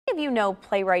you know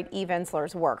playwright Eve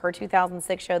Ensler's work. Her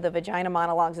 2006 show, The Vagina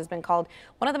Monologues, has been called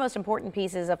one of the most important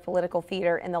pieces of political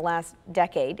theater in the last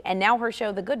decade. And now her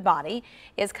show, The Good Body,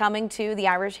 is coming to the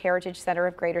Irish Heritage Center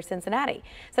of Greater Cincinnati.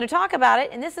 So to talk about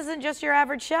it, and this isn't just your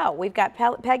average show, we've got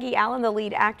Peggy Allen, the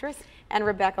lead actress, and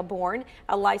Rebecca Bourne,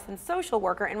 a licensed social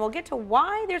worker. And we'll get to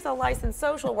why there's a licensed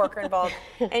social worker involved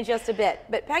in just a bit.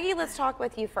 But Peggy, let's talk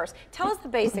with you first. Tell us the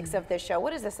basics of this show.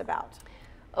 What is this about?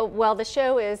 Oh, well, the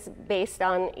show is based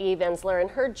on Eve Ensler and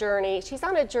her journey. She's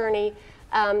on a journey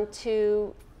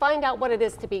to find out what it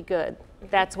is to be good.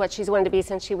 That's what she's wanted to be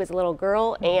since she was a little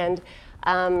girl, and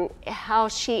how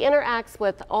she interacts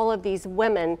with all of these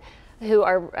women who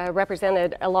are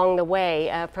represented along the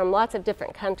way from lots of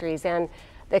different countries. And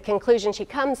the conclusion she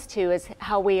comes to is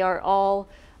how we are all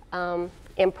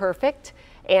imperfect,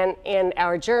 and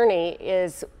our journey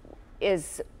is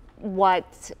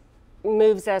what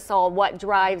moves us all, what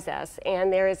drives us,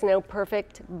 and there is no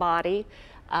perfect body.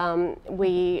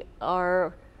 We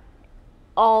are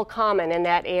all common in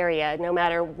that area, no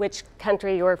matter which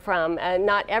country you're from.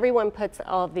 Not everyone puts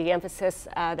all of the emphasis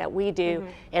that we do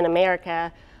in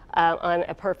America on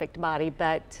a perfect body,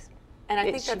 but and I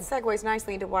think that segues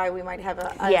nicely into why we might have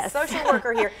a social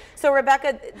worker here. So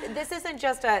Rebecca, this isn't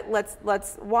just a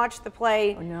let's watch the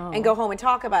play and go home and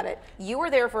talk about it. You were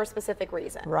there for a specific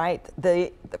reason. Right.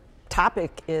 The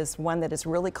topic is one that is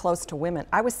really close to women.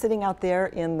 I was sitting out there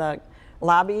in the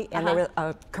lobby, and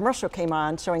a commercial came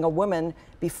on showing a woman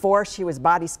before she was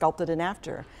body sculpted and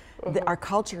after. Our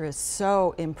culture is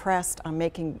so impressed on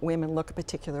making women look a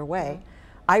particular way.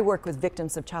 I work with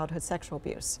victims of childhood sexual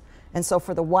abuse. And so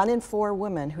for the 1 in 4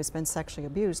 women who's been sexually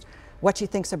abused, what she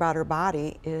thinks about her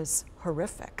body is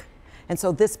horrific. And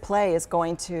so this play is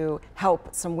going to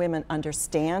help some women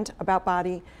understand about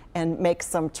body and make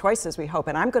some choices, we hope.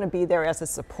 And I'm going to be there as a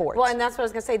support. Well, and that's what I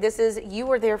was going to say. This is, you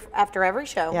were there after every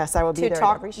show. Yes, I will be there to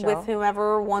talk at every show. with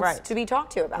whomever wants to be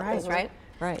talked to about this, right?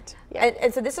 Right. Yeah.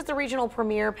 And so this is the regional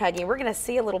premiere, Peggy. We're going to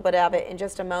see a little bit of it in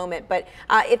just a moment. But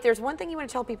if there's one thing you want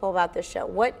to tell people about this show,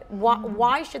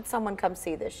 why should someone come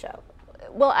see this show?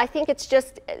 Well, I think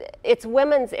it's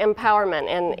women's empowerment,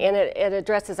 and it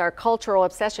addresses our cultural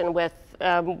obsession with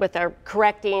our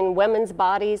correcting women's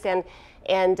bodies, and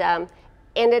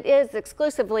it is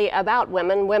exclusively about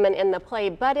women in the play,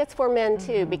 but it's for men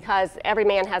too, because every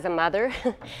man has a mother,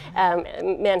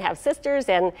 men have sisters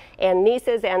and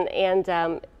nieces, and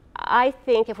I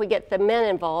think if we get the men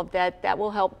involved, that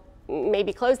will help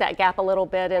maybe close that gap a little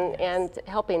bit and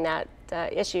helping that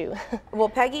issue. Well,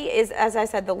 Peggy is, as I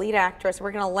said, the lead actress.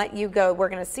 We're going to let you go. We're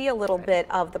going to see a little bit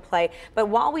of the play. But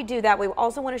while we do that, we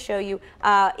also want to show you,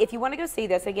 if you want to go see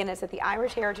this, again, it's at the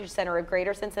Irish Heritage Center of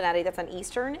Greater Cincinnati. That's on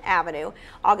Eastern Avenue,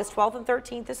 August 12th and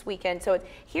 13th this weekend. So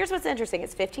here's what's interesting.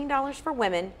 It's $15 for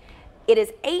women. It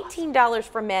is $18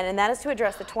 for men, and that is to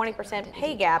address the 20%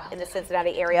 pay gap in the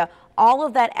Cincinnati area. All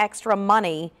of that extra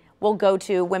money will go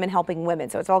to Women Helping Women,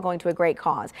 so it's all going to a great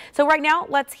cause. So right now,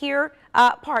 let's hear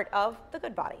part of The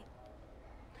Good Body.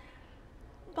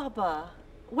 Baba,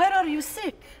 where are you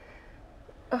sick?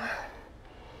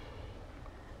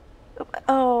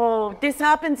 Oh, this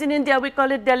happens in India. We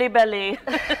call it belly belly.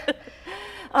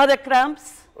 Are there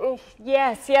cramps?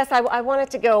 Yes, I want it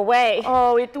to go away.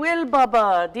 Oh, it will,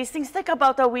 Baba. These things take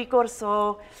about a week or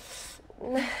so.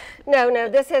 No,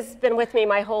 this has been with me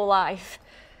my whole life.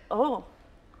 Oh.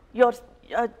 Your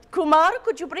Kumar,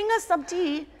 could you bring us some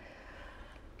tea?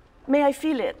 May I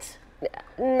feel it?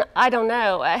 I don't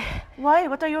know. Why?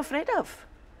 What are you afraid of?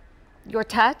 Your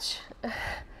touch?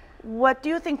 What do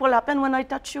you think will happen when I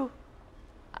touch you?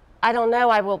 I don't know.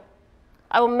 I will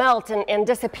melt and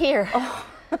disappear. Oh.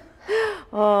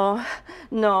 Oh,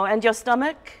 no. And your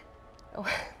stomach?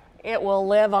 It will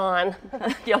live on.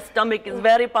 Your stomach is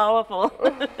very powerful.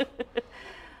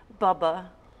 Baba,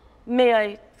 may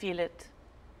I feel it?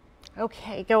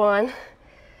 Okay, go on.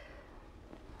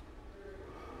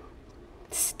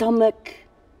 Stomach.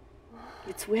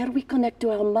 It's where we connect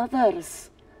to our mothers.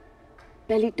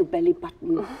 Belly to belly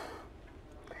button.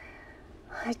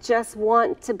 I just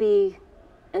want to be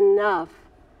enough.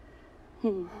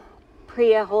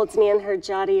 Priya holds me in her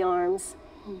jati arms.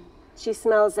 She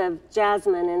smells of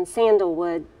jasmine and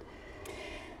sandalwood.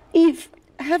 Eve,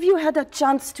 have you had a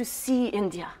chance to see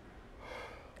India?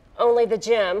 Only the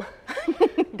gym.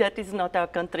 That is not our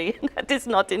country. That is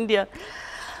not India.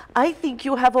 I think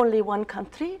you have only one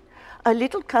country, a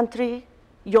little country,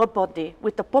 your body,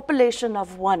 with a population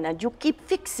of 1, and you keep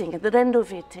fixing and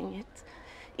renovating it.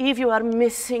 Eve, you are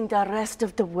missing the rest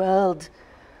of the world.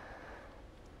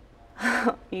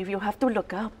 Eve, you have to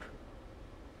look up,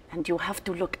 and you have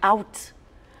to look out.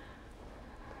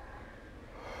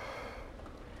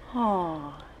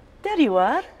 Oh, There you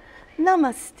are.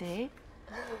 Namaste.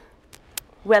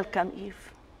 Welcome,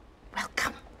 Eve.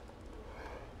 Welcome.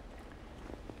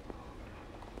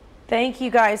 Thank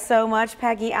you guys so much,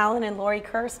 Peggy Allen and Lori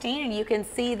Kirstein. And you can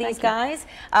see these guys,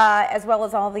 as well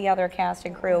as all the other cast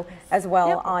and crew as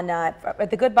well on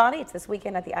The Good Body. It's this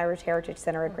weekend at the Irish Heritage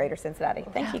Center in Greater Cincinnati.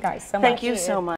 Thank you guys so much. Thank you so much.